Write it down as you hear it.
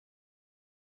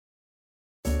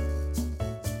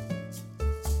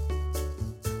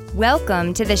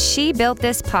Welcome to the She Built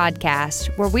This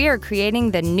podcast, where we are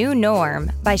creating the new norm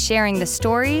by sharing the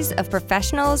stories of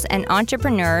professionals and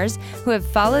entrepreneurs who have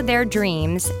followed their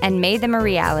dreams and made them a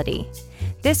reality.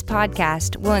 This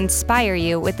podcast will inspire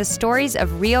you with the stories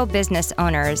of real business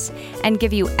owners and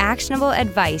give you actionable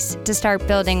advice to start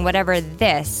building whatever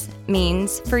this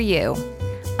means for you.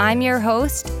 I'm your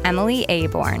host, Emily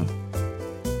Aborn.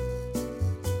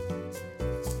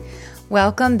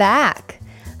 Welcome back.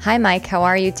 Hi, Mike. How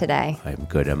are you today? I'm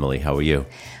good, Emily. How are you?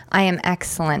 I am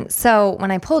excellent. So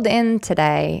when I pulled in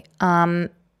today and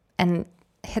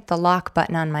hit the lock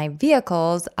button on my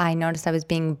vehicles, I noticed I was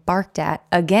being barked at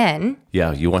again.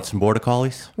 Yeah, you want some border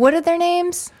collies? What are their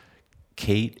names?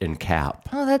 Kate and Cap.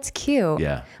 Oh, that's cute.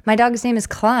 Yeah. My dog's name is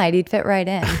Clyde. He'd fit right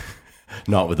in.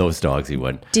 Not with those dogs, he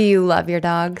wouldn't. Do you love your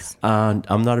dogs?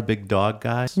 I'm not a big dog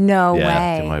guy. No yeah,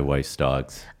 way. they're my wife's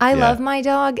dogs. I love my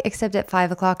dog, except at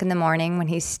 5 o'clock in the morning when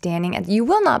he's standing at, you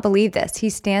will not believe this. He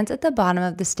stands at the bottom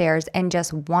of the stairs and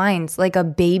just whines like a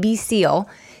baby seal.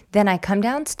 Then I come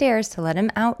downstairs to let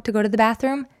him out to go to the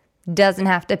bathroom. Doesn't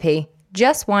have to pee.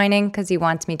 Just whining because he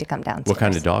wants me to come downstairs. What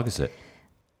kind of dog is it?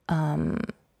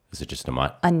 Is it just a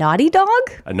mutt? A naughty dog?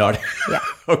 A naughty? Yeah.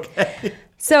 Okay.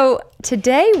 So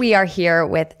today we are here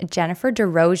with Jennifer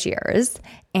DesRosiers,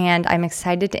 and I'm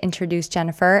excited to introduce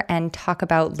Jennifer and talk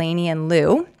about Lainey and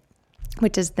Lou,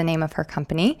 which is the name of her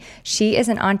company. She is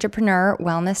an entrepreneur,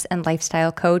 wellness and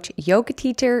lifestyle coach, yoga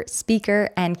teacher, speaker,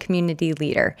 and community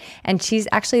leader. And she's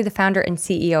actually the founder and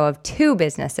CEO of two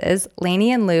businesses,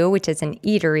 Lainey and Lou, which is an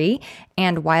eatery,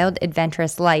 and Wild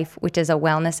Adventurous Life, which is a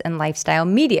wellness and lifestyle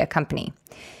media company.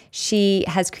 She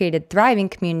has created thriving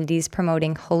communities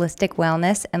promoting holistic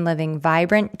wellness and living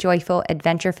vibrant, joyful,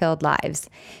 adventure-filled lives.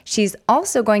 She's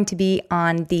also going to be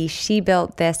on the She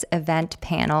Built This event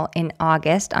panel in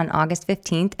August, on August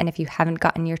 15th. And if you haven't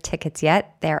gotten your tickets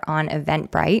yet, they're on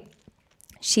Eventbrite.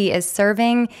 She is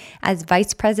serving as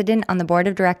vice president on the board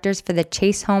of directors for the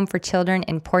Chase Home for Children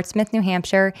in Portsmouth, New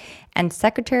Hampshire, and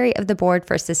secretary of the board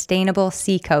for Sustainable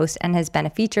Seacoast, and has been a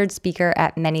featured speaker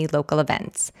at many local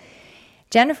events.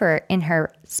 Jennifer, in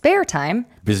her spare time...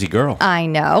 Busy girl. I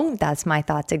know. That's my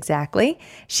thoughts exactly.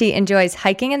 She enjoys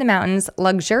hiking in the mountains,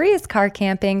 luxurious car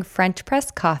camping, French press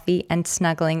coffee, and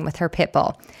snuggling with her pit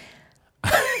bull.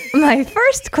 My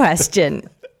first question,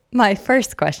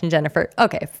 Jennifer.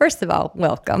 Okay, first of all,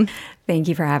 welcome. Thank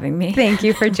you for having me. Thank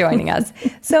you for joining us.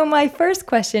 So my first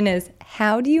question is,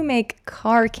 how do you make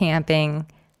car camping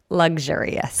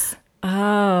luxurious?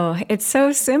 Oh, it's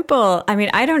so simple. I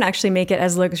mean, I don't actually make it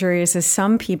as luxurious as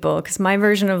some people because my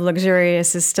version of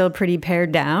luxurious is still pretty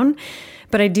pared down.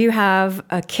 But I do have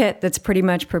a kit that's pretty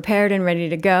much prepared and ready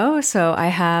to go. So I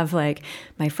have like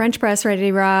my French press ready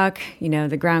to rock,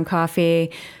 the ground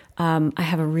coffee. I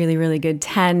have a really, really good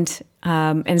tent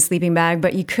and sleeping bag.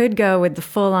 But you could go with the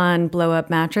full-on blow-up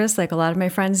mattress like a lot of my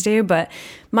friends do. But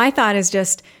my thought is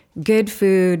just good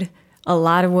food, a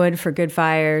lot of wood for good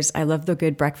fires. I love the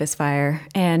good breakfast fire.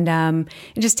 And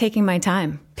just taking my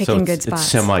time, picking good spots.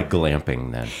 It's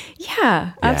semi-glamping then.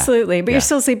 Yeah, absolutely. But you're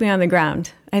still sleeping on the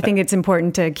ground. I think it's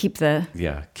important to keep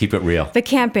keep it real. The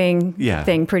camping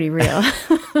thing pretty real.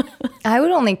 I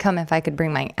would only come if I could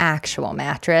bring my actual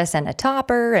mattress and a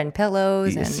topper and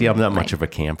pillows. See, I'm not much of a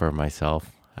camper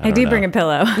myself. I do bring a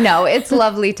pillow. No, it's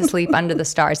lovely to sleep under the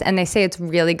stars. And they say it's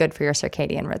really good for your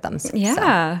circadian rhythms. Yeah.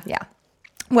 So, yeah.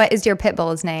 What is your pit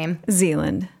bull's name?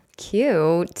 Zealand.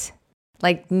 Cute.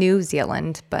 Like New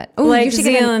Zealand, but... Ooh, like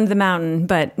Zealand, the mountain,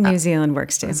 but New Zealand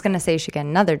works too. I was going to say you should get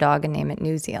another dog and name it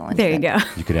New Zealand. There you go.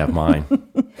 You could have mine.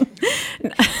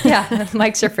 Yeah,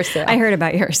 Mike's are for sale. I heard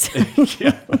about yours.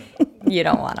 Yeah. You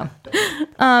don't want them.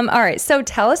 All right, so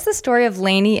tell us the story of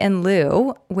Lainey and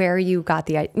Lou, where you got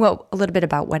a little bit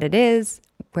about what it is,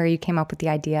 where you came up with the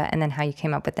idea, and then how you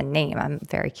came up with the name. I'm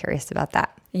very curious about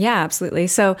that. Yeah, absolutely.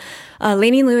 So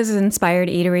Lainey and Lou is an inspired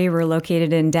eatery. We're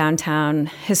located in downtown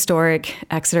historic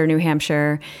Exeter, New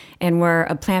Hampshire, and we're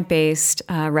a plant-based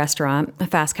restaurant, a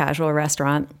fast casual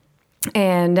restaurant.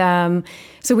 And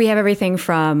so we have everything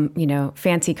from,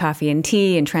 fancy coffee and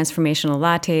tea and transformational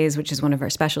lattes, which is one of our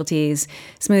specialties,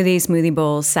 smoothies, smoothie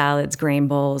bowls, salads, grain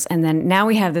bowls. And then now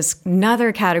we have this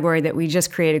another category that we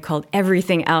just created called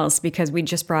everything else because we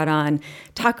just brought on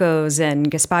tacos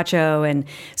and gazpacho and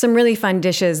some really fun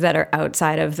dishes that are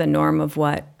outside of the norm of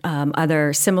what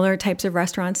other similar types of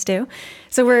restaurants do.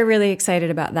 So we're really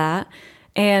excited about that.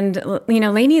 And,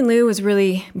 Lainey and Lou was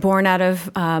really born out of,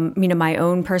 my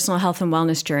own personal health and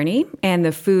wellness journey and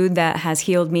the food that has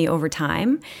healed me over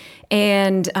time.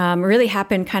 And really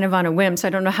happened kind of on a whim. So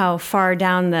I don't know how far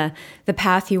down the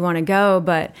path you want to go,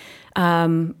 but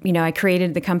I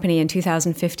created the company in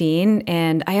 2015,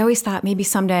 and I always thought maybe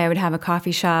someday I would have a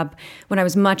coffee shop when I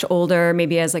was much older,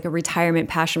 maybe as like a retirement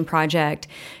passion project,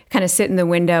 kind of sit in the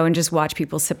window and just watch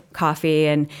people sip coffee.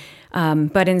 And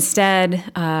but instead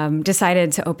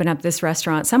decided to open up this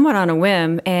restaurant somewhat on a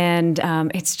whim, and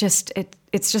it's just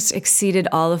exceeded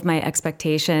all of my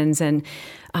expectations, and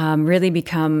really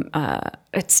become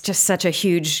it's just such a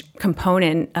huge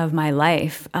component of my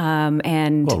life.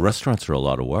 And well, restaurants are a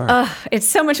lot of work. it's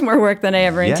so much more work than I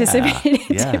ever anticipated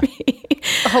it to be.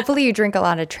 Hopefully you drink a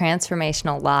lot of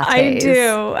transformational lattes. I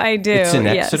do. It's in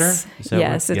yes. Exeter?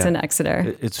 Yes, it's in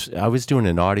Exeter. I was doing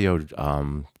an audio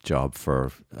job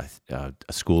for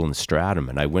a school in Stratham,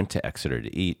 and I went to Exeter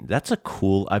to eat. That's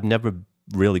I've never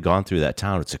really gone through that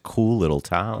town. It's a cool little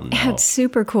town. Yeah, it's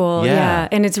super cool. Yeah.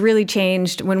 And it's really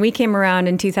changed. When we came around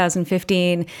in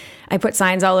 2015, I put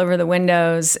signs all over the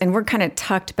windows, and we're kind of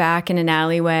tucked back in an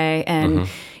alleyway. And,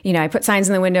 I put signs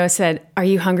in the window that said, "Are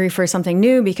you hungry for something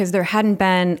new?" Because there hadn't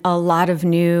been a lot of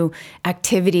new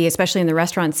activity, especially in the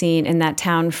restaurant scene in that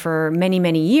town for many,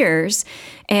 many years.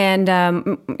 And,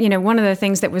 one of the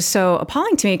things that was so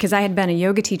appalling to me, because I had been a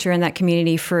yoga teacher in that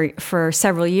community for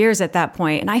several years at that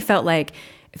point, and I felt like,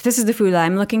 if this is the food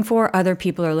I'm looking for, other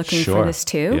people are looking for this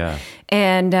too. Yeah.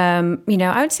 And,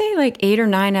 I would say like 8 or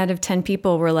 9 out of 10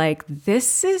 people were like,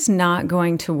 this is not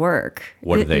going to work.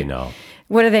 What do they know?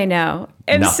 What do they know?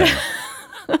 And Nothing.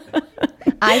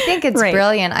 I think it's Right.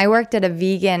 brilliant. I worked at a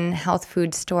vegan health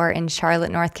food store in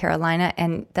Charlotte, North Carolina,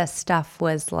 and the stuff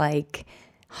was like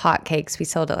hotcakes. We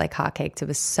sold it like hotcakes. It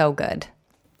was so good.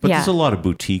 But Yeah. there's a lot of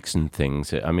boutiques and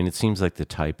things. I mean, it seems like the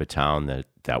type of town that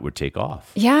would take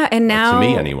off. Yeah, and now To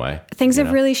me, anyway. things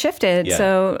have really shifted. Yeah.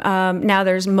 So now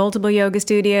there's multiple yoga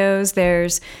studios,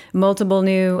 there's multiple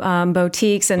new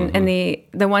boutiques, and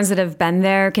the ones that have been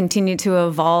there continue to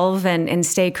evolve and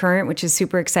stay current, which is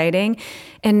super exciting.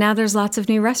 And now there's lots of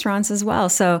new restaurants as well.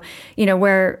 So,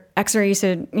 where Exeter used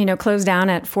to, close down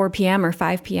at 4 p.m. or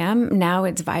 5 p.m., now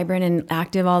it's vibrant and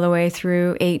active all the way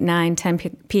through 8, 9, 10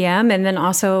 p.m. And then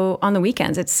also on the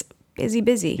weekends, it's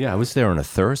busy. Yeah, I was there on a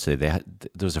Thursday. There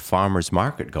was a farmer's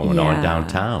market going on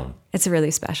downtown. It's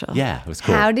really special. Yeah, it was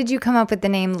cool. How did you come up with the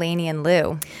name Lainey and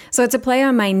Lou? So it's a play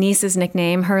on my niece's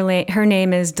nickname. Her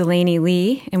name is Delaney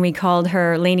Lee, and we called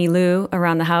her Lainey Lou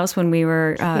around the house when we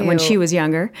were when she was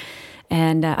younger,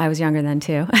 and I was younger then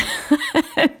too.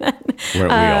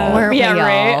 Weren't we all? Weren't we all?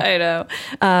 I know.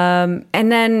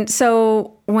 And then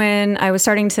so when I was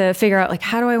starting to figure out like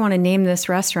how do I want to name this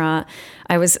restaurant,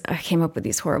 I came up with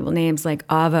these horrible names like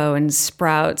Avo and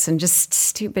Sprouts and just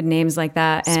stupid names like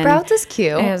that. And Sprouts is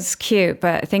cute. It's cute,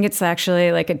 but I think it's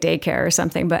actually like a daycare or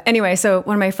something. But anyway, so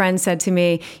one of my friends said to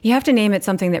me, you have to name it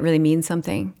something that really means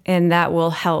something, and that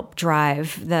will help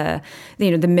drive the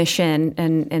mission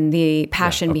and the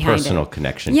passion behind it. Personal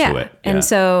connection to it. Yeah. And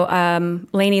so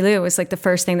Lainey Lou was like the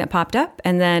first thing that popped up,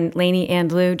 and then Lainey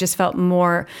and Lou just felt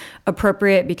more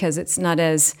appropriate because it's not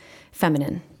as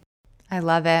feminine. I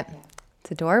love it.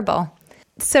 It's adorable.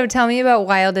 So tell me about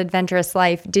Wild Adventurous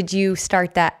Life. Did you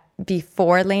start that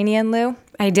before Lainey and Lou?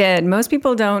 I did. Most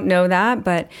people don't know that,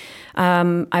 but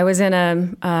I was in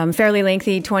a fairly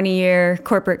lengthy 20-year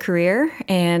corporate career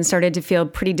and started to feel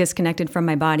pretty disconnected from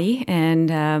my body,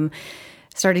 and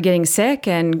started getting sick,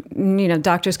 and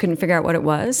doctors couldn't figure out what it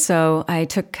was. So I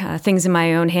took things in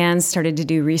my own hands, started to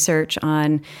do research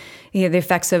on the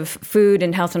effects of food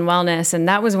and health and wellness, and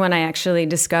that was when I actually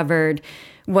discovered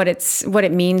what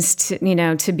it means to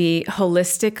to be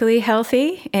holistically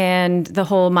healthy and the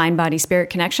whole mind, body, spirit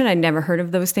connection. I'd never heard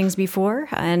of those things before,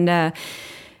 and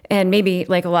maybe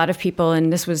like a lot of people,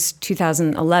 and this was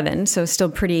 2011, so still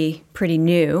pretty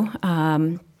new.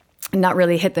 Not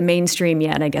really hit the mainstream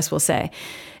yet, I guess we'll say.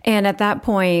 And at that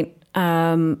point,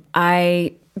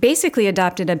 I basically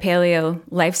adopted a paleo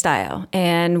lifestyle.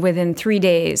 And within 3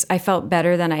 days, I felt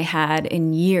better than I had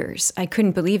in years. I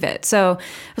couldn't believe it. So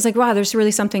I was like, wow, there's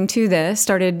really something to this.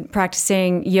 Started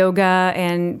practicing yoga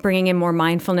and bringing in more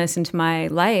mindfulness into my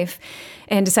life,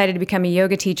 and decided to become a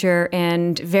yoga teacher.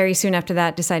 And very soon after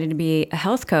that, decided to be a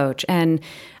health coach. And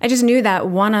I just knew that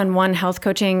one-on-one health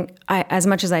coaching, as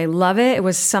much as I love it, it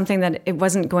was something that it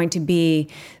wasn't going to be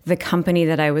the company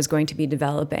that I was going to be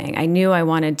developing. I knew I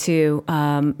wanted to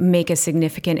make a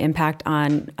significant impact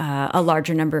on a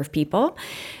larger number of people.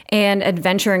 And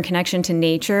adventure and connection to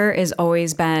nature has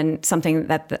always been something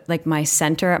that like my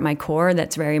center at my core,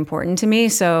 that's very important to me.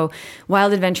 So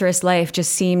Wild Adventurous Life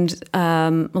just seemed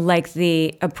like the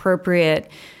the appropriate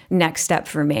next step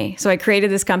for me. So I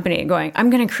created this company going, I'm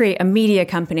going to create a media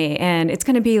company and it's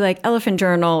going to be like Elephant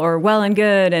Journal or Well and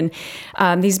Good and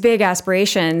these big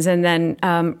aspirations. And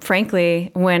then frankly,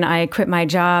 when I quit my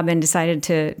job and decided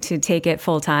to take it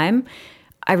full time,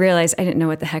 I realized I didn't know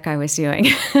what the heck I was doing.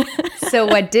 So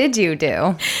what did you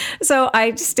do? So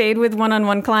I stayed with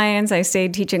one-on-one clients. I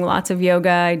stayed teaching lots of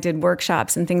yoga. I did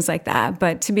workshops and things like that.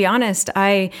 But to be honest,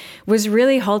 I was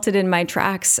really halted in my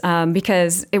tracks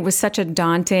because it was such a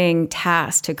daunting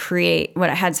task to create what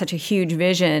I had such a huge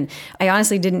vision. I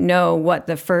honestly didn't know what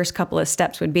the first couple of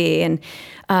steps would be. And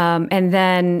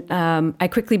then I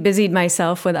quickly busied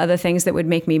myself with other things that would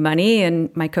make me money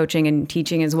and my coaching and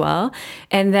teaching as well.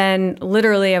 And then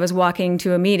literally I was walking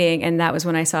to a meeting and that was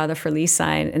when I saw the for lease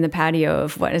sign in the patio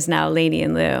of what is now Lainey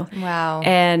and Lou. Wow.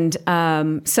 And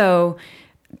so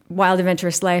Wild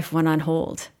Adventurous Life went on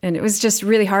hold. And it was just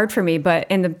really hard for me. But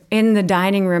in the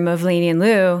dining room of Lainey and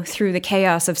Lou, through the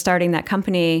chaos of starting that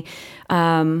company,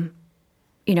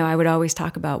 I would always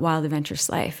talk about Wild Adventurous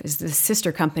Life is the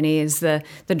sister company, is the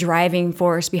driving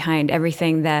force behind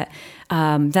everything that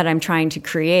I'm trying to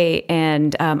create.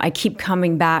 And I keep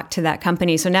coming back to that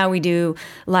company. So now we do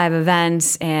live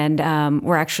events and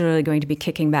we're actually going to be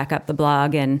kicking back up the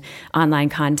blog and online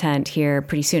content here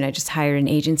pretty soon. I just hired an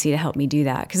agency to help me do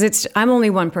that because I'm only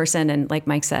one person. And like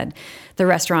Mike said, the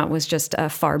restaurant was just a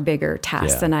far bigger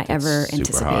task than I ever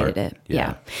anticipated it.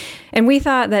 Yeah. And we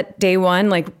thought that day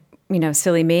one,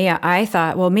 silly me, I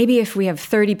thought, well, maybe if we have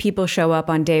 30 people show up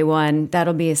on day one,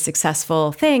 that'll be a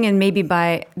successful thing. And maybe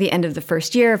by the end of the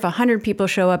first year, if 100 people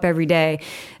show up every day,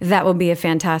 that will be a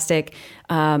fantastic,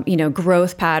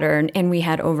 growth pattern. And we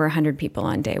had over 100 people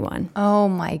on day one. Oh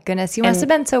my goodness. You must have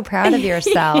been so proud of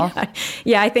yourself.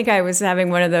 Yeah, I think I was having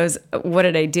one of those, what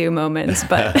did I do moments,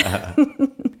 but...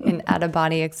 An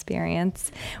out-of-body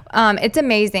experience. It's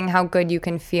amazing how good you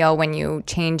can feel when you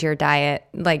change your diet.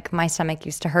 Like my stomach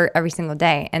used to hurt every single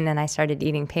day, and then I started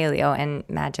eating paleo, and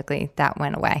magically that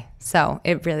went away. So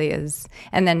it really is.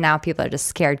 And then now people are just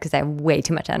scared because I have way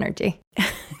too much energy.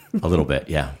 A little bit,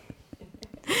 yeah.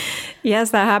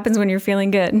 Yes, that happens when you're feeling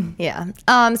good. Yeah.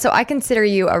 So I consider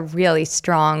you a really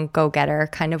strong go-getter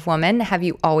kind of woman. Have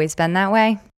you always been that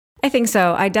way? I think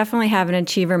so. I definitely have an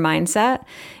achiever mindset,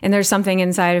 and there's something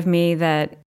inside of me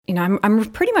that, I'm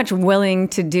pretty much willing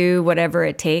to do whatever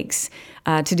it takes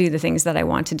to do the things that I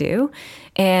want to do.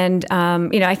 And,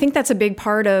 I think that's a big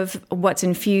part of what's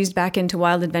infused back into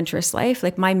Wild Adventurous Life.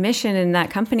 Like my mission in that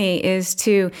company is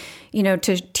to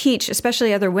teach,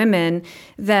 especially other women,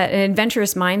 that an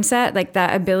adventurous mindset, like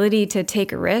that ability to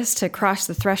take a risk, to cross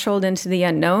the threshold into the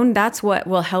unknown, that's what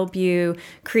will help you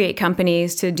create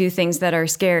companies to do things that are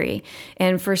scary.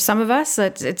 And for some of us,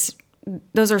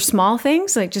 those are small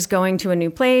things, like just going to a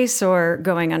new place or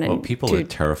going on people are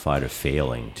terrified of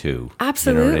failing too.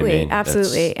 Absolutely. You know what I mean?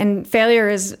 Absolutely. And failure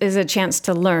is a chance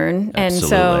to learn.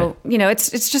 Absolutely. And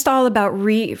so, it's just all about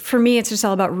for me, it's just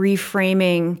all about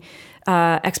reframing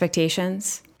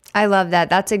expectations. I love that.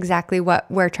 That's exactly what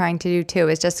we're trying to do too,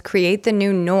 is just create the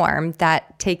new norm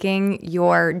that taking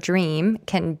your dream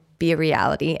can be a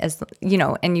reality,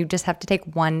 and you just have to take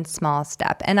one small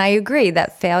step. And I agree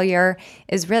that failure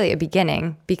is really a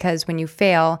beginning, because when you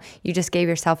fail, you just gave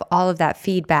yourself all of that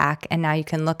feedback, and now you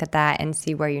can look at that and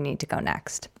see where you need to go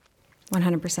next.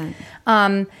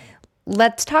 100%.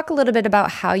 Let's talk a little bit about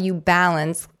how you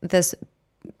balance this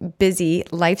busy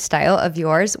lifestyle of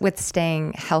yours with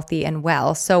staying healthy and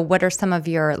well. So what are some of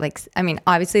your,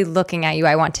 obviously looking at you,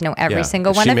 I want to know every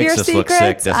single one of your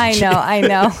secrets. I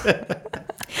know.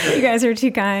 You guys are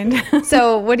too kind.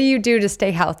 So what do you do to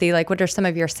stay healthy? Like, what are some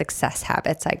of your success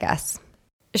habits, I guess?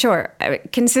 Sure.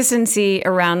 Consistency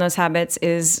around those habits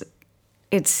it's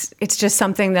just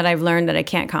something that I've learned that I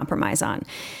can't compromise on.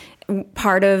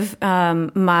 Part of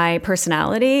my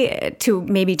personality,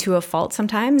 to a fault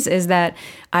sometimes, is that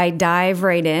I dive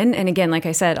right in. And again, like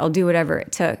I said, I'll do whatever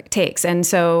it takes. And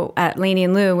so at Lainey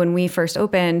and Lou, when we first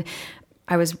opened,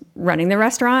 I was running the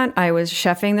restaurant, I was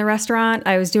chefing the restaurant,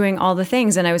 I was doing all the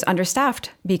things, and I was understaffed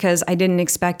because I didn't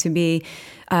expect to be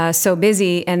so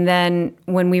busy. And then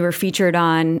when we were featured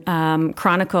on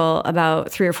Chronicle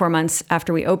about 3 or 4 months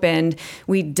after we opened,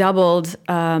 we doubled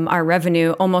our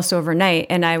revenue almost overnight.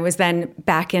 And I was then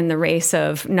back in the race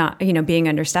of not, being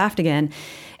understaffed again.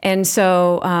 And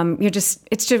so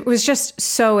it was just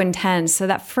so intense. So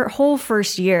that whole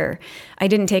first year, I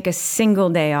didn't take a single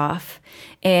day off.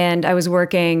 And I was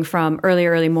working from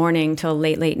early morning till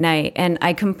late night. And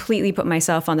I completely put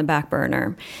myself on the back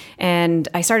burner. And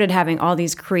I started having all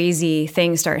these crazy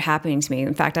things start happening to me.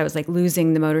 In fact, I was like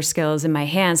losing the motor skills in my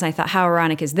hands. And I thought, how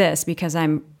ironic is this? Because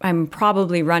I'm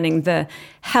probably running the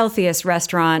healthiest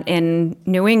restaurant in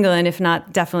New England, if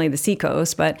not definitely the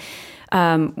seacoast. But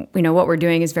what we're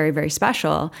doing is very, very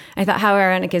special. I thought, how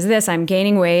ironic is this? I'm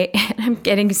gaining weight and I'm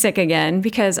getting sick again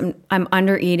because I'm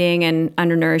under eating and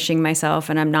undernourishing myself,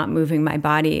 and I'm not moving my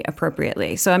body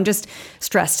appropriately. So I'm just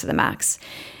stressed to the max.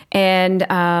 And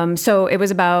so it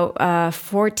was about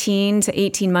 14 to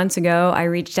 18 months ago, I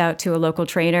reached out to a local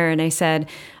trainer and I said,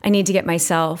 I need to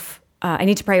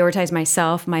prioritize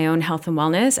myself, my own health and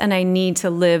wellness, and I need to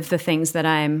live the things that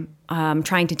I'm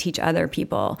trying to teach other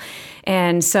people.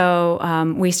 And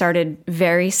so we started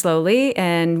very slowly,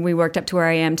 and we worked up to where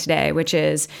I am today, which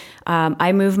is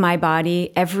I move my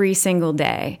body every single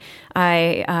day.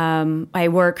 I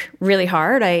work really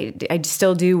hard. I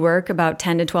still do work about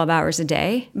 10 to 12 hours a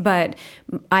day, but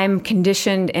I'm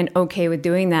conditioned and okay with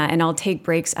doing that, and I'll take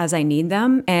breaks as I need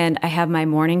them. And I have my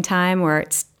morning time where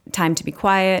it's time to be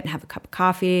quiet and have a cup of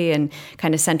coffee and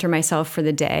kind of center myself for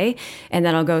the day. And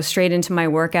then I'll go straight into my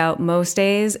workout most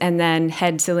days and then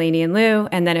head to Lainey and Lou.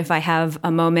 And then if I have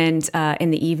a moment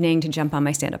in the evening to jump on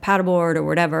my stand-up paddleboard or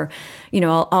whatever,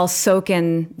 I'll soak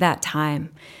in that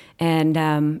time. And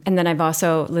then I've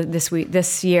also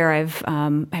this year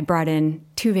I brought in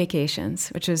 2 vacations,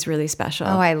 which is really special.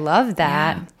 Oh, I love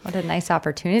that. Yeah. What a nice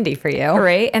opportunity for you.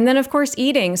 Right. And then of course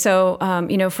eating. So,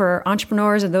 for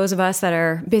entrepreneurs or those of us that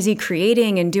are busy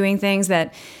creating and doing things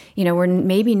that, we're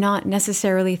maybe not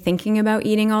necessarily thinking about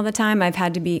eating all the time. I've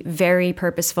had to be very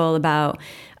purposeful about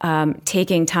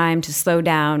taking time to slow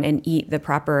down and eat the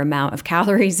proper amount of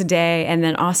calories a day. And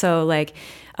then also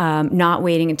not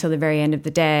waiting until the very end of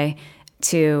the day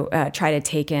to try to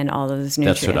take in all of those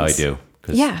nutrients. That's what I do.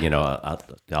 Because,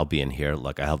 I'll be in here,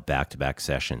 I have back-to-back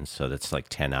sessions, so that's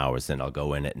 10 hours, then I'll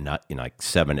go in at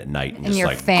 7 at night and just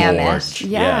you're famished. gorge.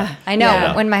 Yeah. I know.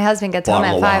 Yeah. When my husband gets home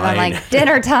at 5, I'm like,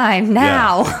 dinner time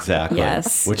now. Yeah, exactly.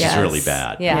 Yes. Which is really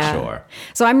bad, for sure.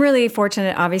 So I'm really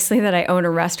fortunate, obviously, that I own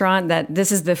a restaurant, that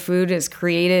this is the food is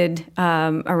created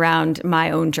around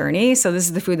my own journey. So this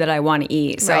is the food that I want to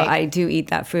eat. So I do eat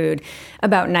that food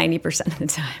about 90% of the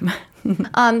time.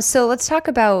 So let's talk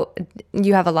about,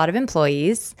 you have a lot of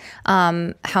employees.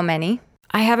 How many?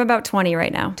 I have about 20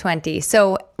 right now. 20.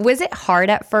 So was it hard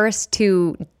at first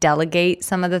to delegate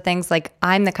some of the things?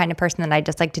 I'm the kind of person that I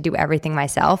just like to do everything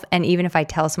myself. And even if I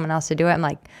tell someone else to do it, I'm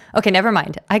like, okay, never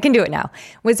mind. I can do it now.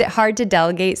 Was it hard to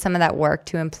delegate some of that work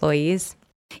to employees?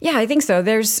 Yeah, I think so.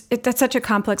 That's such a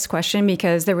complex question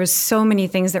because there was so many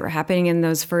things that were happening in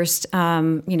those first,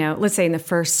 let's say in the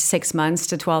first 6 months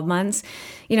to 12 months.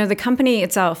 The company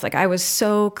itself, I was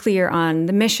so clear on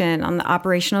the mission, on the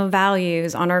operational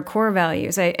values, on our core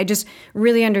values. I just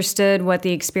really understood what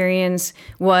the experience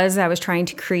was I was trying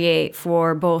to create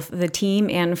for both the team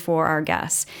and for our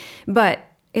guests. But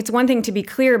it's one thing to be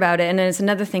clear about it, and then it's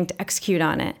another thing to execute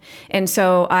on it. And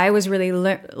so I was really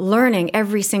learning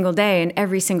every single day in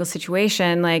every single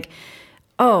situation,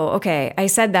 oh, okay, I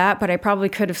said that, but I probably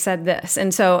could have said this.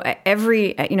 And so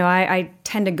I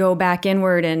tend to go back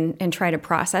inward and try to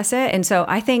process it. And so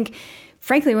I think,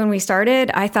 frankly, when we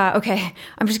started, I thought, okay,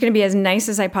 I'm just going to be as nice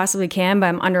as I possibly can, but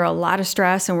I'm under a lot of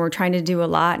stress and we're trying to do a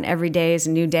lot, and every day is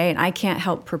a new day, and I can't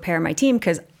help prepare my team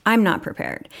because I'm not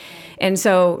prepared. And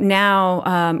so now,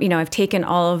 I've taken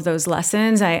all of those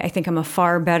lessons. I think I'm a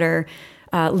far better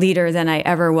leader than I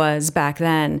ever was back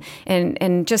then,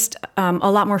 and just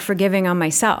a lot more forgiving on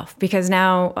myself because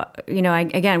now,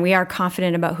 we are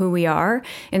confident about who we are.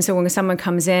 And so when someone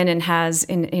comes in and has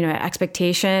an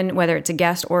expectation, whether it's a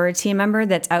guest or a team member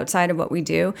that's outside of what we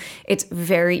do, it's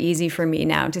very easy for me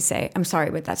now to say, I'm sorry,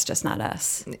 but that's just not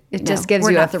us. It just gives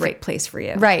we're you not the right place for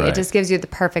you. Right. It just gives you the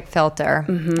perfect filter.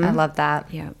 Mm-hmm. I love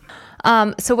that. Yeah.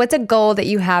 So what's a goal that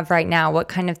you have right now? What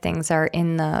kind of things are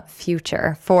in the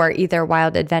future for either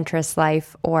Wild Adventurous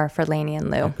Life or for Lainey and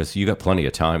Lou? Because you got plenty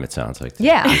of time, it sounds like.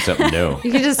 Yeah. Do something new.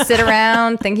 You can just sit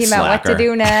around thinking about what to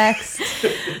do next.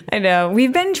 I know.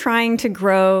 We've been trying to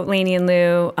grow Lainey and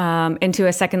Lou into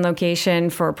a second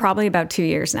location for probably about 2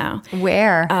 years now.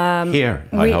 Where? Here,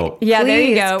 I hope. Yeah, Please, there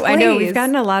you go. please. I know we've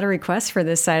gotten a lot of requests for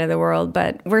this side of the world,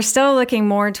 but we're still looking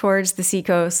more towards the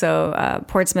seacoast. So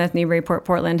Portsmouth, Newburyport,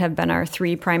 Portland have been been our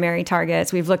 3 primary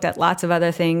targets. We've looked at lots of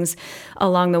other things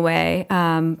along the way,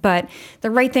 but the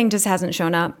right thing just hasn't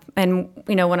shown up. And,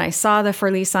 when I saw the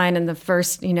For Lee sign in the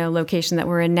first, location that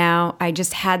we're in now, I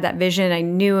just had that vision. I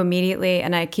knew immediately.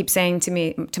 And I keep saying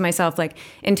to myself, like,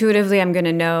 intuitively, I'm going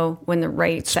to know when the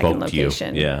right second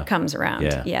location comes around.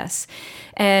 Yeah. Yes.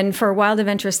 And for Wild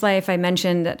Adventurous Life, I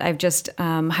mentioned that I've just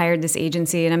hired this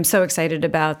agency, and I'm so excited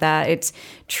about that. It's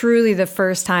truly the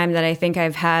first time that I think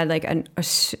I've had like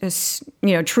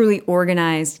a truly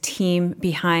organized team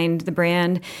behind the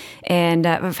brand, and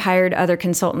I've hired other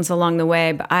consultants along the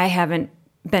way, but I haven't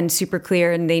been super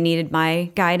clear, and they needed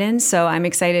my guidance. So I'm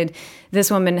excited. This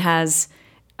woman has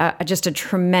just a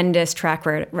tremendous track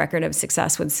record of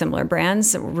success with similar brands.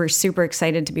 So we're super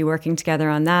excited to be working together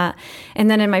on that.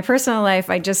 And then in my personal life,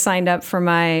 I just signed up for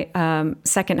my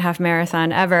second half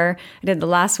marathon ever. I did the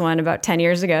last one about 10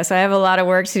 years ago. So I have a lot of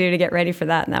work to do to get ready for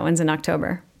that. And that one's in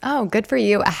October. Oh, good for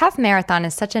you. A half marathon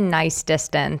is such a nice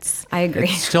distance. I agree.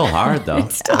 It's still hard, though.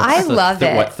 I love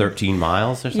it. What, 13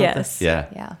 miles or something? Yes.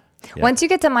 Yeah. Once you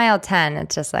get to mile 10,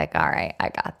 it's just like, all right, I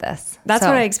got this. That's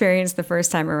what I experienced the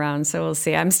first time around. So we'll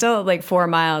see. I'm still at like 4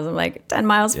 miles. I'm like, 10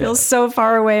 miles feels so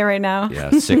far away right now.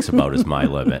 Yeah, 6 about is my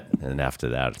limit. And after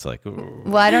that, it's like, ooh.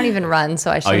 Well, I don't even run,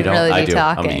 so I shouldn't really be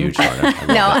talking. I'm a huge runner.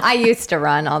 No, I used to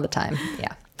run all the time.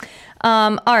 Yeah.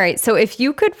 All right. So if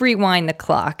you could rewind the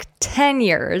clock 10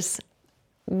 years,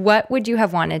 what would you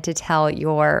have wanted to tell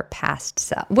your past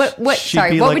self? What She'd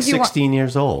be what like would you 16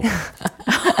 years old.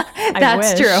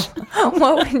 That's true.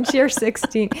 What would you're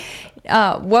 16?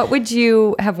 What would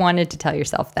you have wanted to tell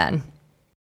yourself then?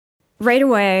 Right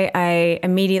away, I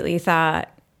immediately thought,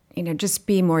 just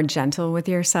be more gentle with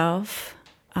yourself.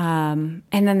 And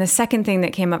then the second thing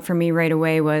that came up for me right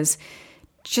away was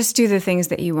just do the things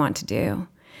that you want to do.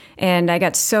 And I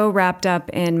got so wrapped up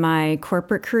in my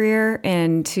corporate career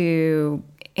and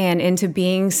into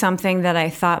being something that I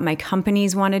thought my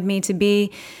companies wanted me to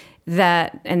be,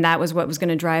 that was what was going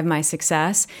to drive my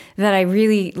success, that I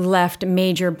really left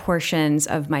major portions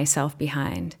of myself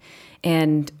behind.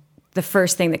 And the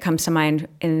first thing that comes to mind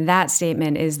in that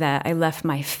statement is that I left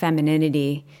my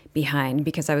femininity behind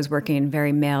because I was working in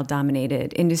very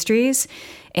male-dominated industries.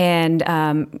 And,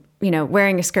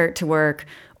 wearing a skirt to work,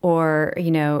 or,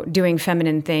 doing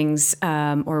feminine things,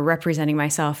 or representing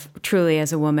myself truly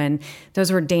as a woman,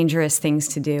 those were dangerous things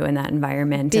to do in that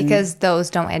environment. Because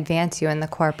those don't advance you in the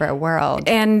corporate world.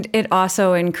 And it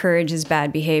also encourages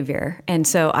bad behavior. And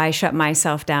so I shut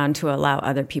myself down to allow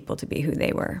other people to be who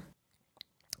they were.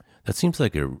 That seems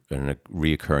like a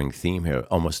reoccurring theme here.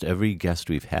 Almost every guest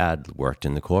we've had worked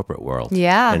in the corporate world.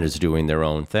 Yeah. And is doing their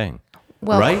own thing.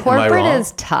 Well, right? corporate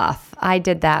is tough. I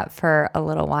did that for a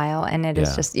little while, and it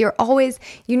is just, you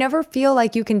never feel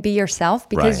like you can be yourself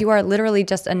because you are literally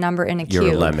just a number in a queue.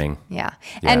 You're a lemming. Yeah.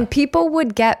 And people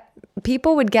would get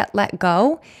let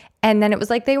go, and then it was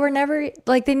like they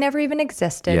never even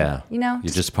existed. Yeah. You're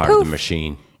just part of the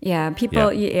machine. Yeah.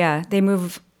 People,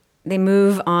 they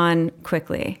move on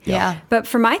quickly. Yeah. But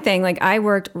for my thing, I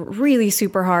worked really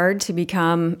super hard to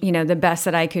become, the best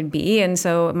that I could be. And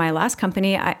so my last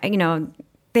company,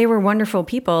 they were wonderful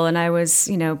people. And I was,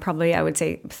 probably I would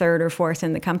say third or fourth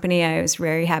in the company. I was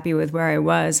very happy with where I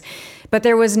was. But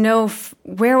there was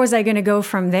where was I going to go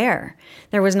from there?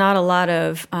 There was not a lot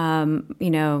of,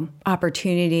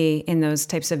 opportunity in those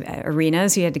types of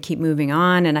arenas. You had to keep moving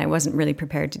on. And I wasn't really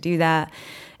prepared to do that.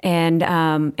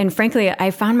 And frankly,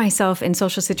 I found myself in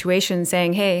social situations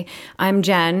saying, hey, I'm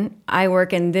Jen. I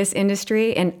work in this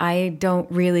industry and I don't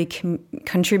really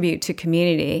contribute to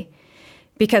community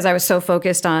because I was so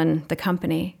focused on the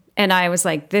company. And I was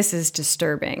like, this is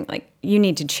disturbing. You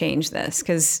need to change this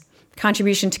because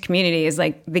contribution to community is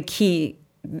the key.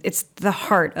 It's the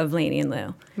heart of Lainey and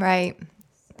Lou. Right.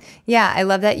 Yeah, I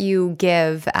love that you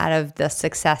give out of the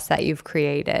success that you've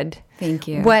created. Thank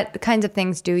you. What kinds of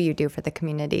things do you do for the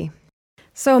community?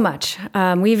 So much.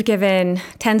 We've given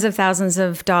tens of thousands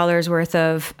of dollars worth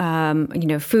of,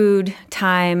 food,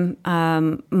 time,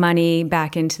 money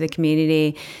back into the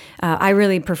community. I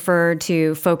really prefer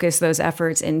to focus those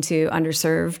efforts into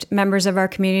underserved members of our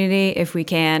community if we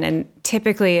can. And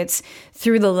typically it's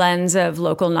through the lens of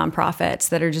local nonprofits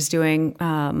that are just doing,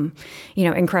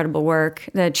 incredible work.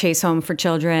 The Chase Home for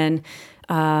Children,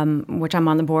 which I'm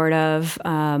on the board of,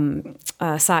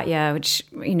 Satya, which,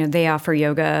 they offer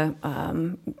yoga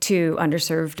to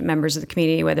underserved members of the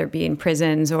community, whether it be in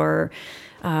prisons or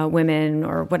women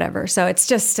or whatever. So it's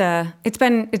just, it's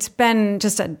been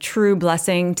just a true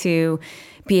blessing to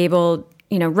be able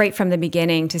right from the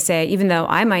beginning to say, even though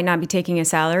I might not be taking a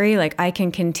salary, like I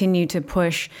can continue to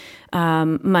push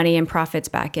money and profits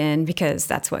back in, because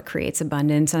that's what creates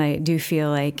abundance. And I do feel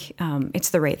like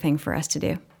it's the right thing for us to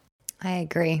do. I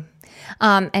agree.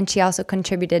 And she also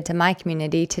contributed to my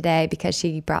community today because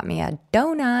she brought me a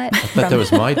donut. I thought that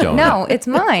was my donut. No, it's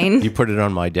mine. You put it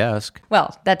on my desk.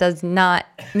 Well, that does not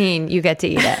mean you get to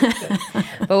eat it.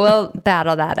 But we'll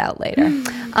battle that out later.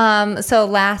 So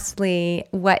lastly,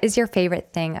 what is your favorite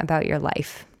thing about your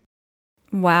life?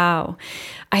 Wow.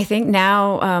 I think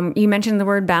now, you mentioned the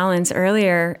word balance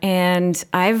earlier, and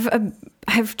I've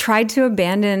tried to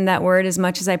abandon that word as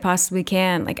much as I possibly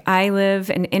can. Like, I live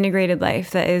an integrated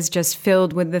life that is just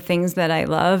filled with the things that I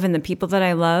love and the people that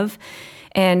I love.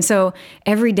 And so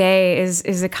every day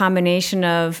is a combination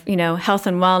of, health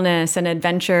and wellness and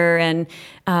adventure and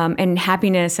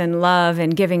happiness and love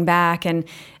and giving back. And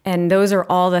those are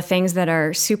all the things that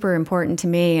are super important to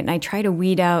me. And I try to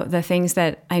weed out the things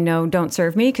that I know don't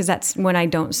serve me, because that's when I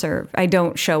don't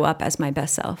show up as my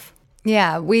best self.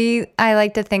 Yeah, I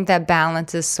like to think that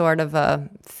balance is sort of a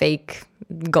fake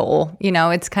goal.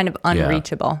 It's kind of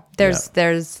unreachable.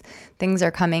 There's things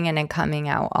are coming in and coming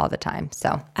out all the time.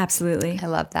 So absolutely. I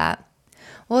love that.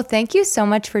 Well, thank you so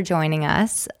much for joining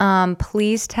us.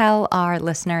 Please tell our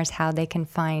listeners how they can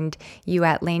find you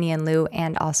at Lainey and Lou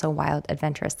and also Wild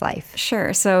Adventurous Life.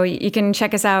 Sure. So you can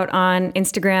check us out on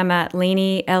Instagram at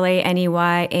Lainey,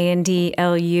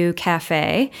 LANEYANDLU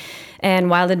Cafe, and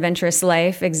Wild Adventurous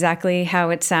Life, exactly how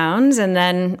it sounds. And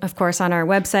then, of course, on our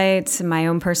websites, my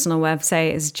own personal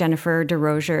website is Jennifer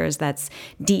DeRosiers. That's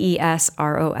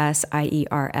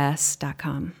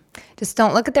DESROSIERS.com. Just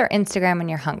don't look at their Instagram when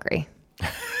you're hungry.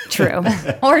 True.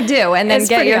 Or do, and then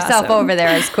get yourself over there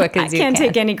as quick as you can. I can't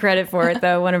take any credit for it,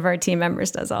 though. One of our team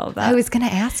members does all of that. I was going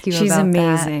to ask you about that. She's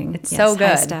amazing. It's so good.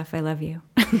 Hi, Steph. I love you.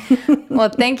 Well,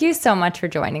 thank you so much for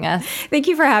joining us. Thank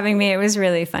you for having me. It was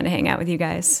really fun to hang out with you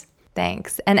guys.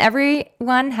 Thanks. And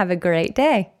everyone, have a great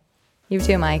day. You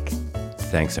too, Mike.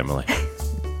 Thanks, Emily.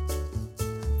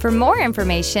 For more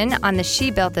information on the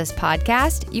She Built This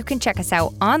podcast, you can check us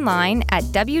out online at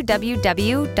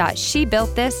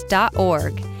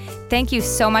www.shebuiltthis.org. Thank you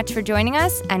so much for joining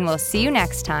us, and we'll see you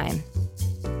next time.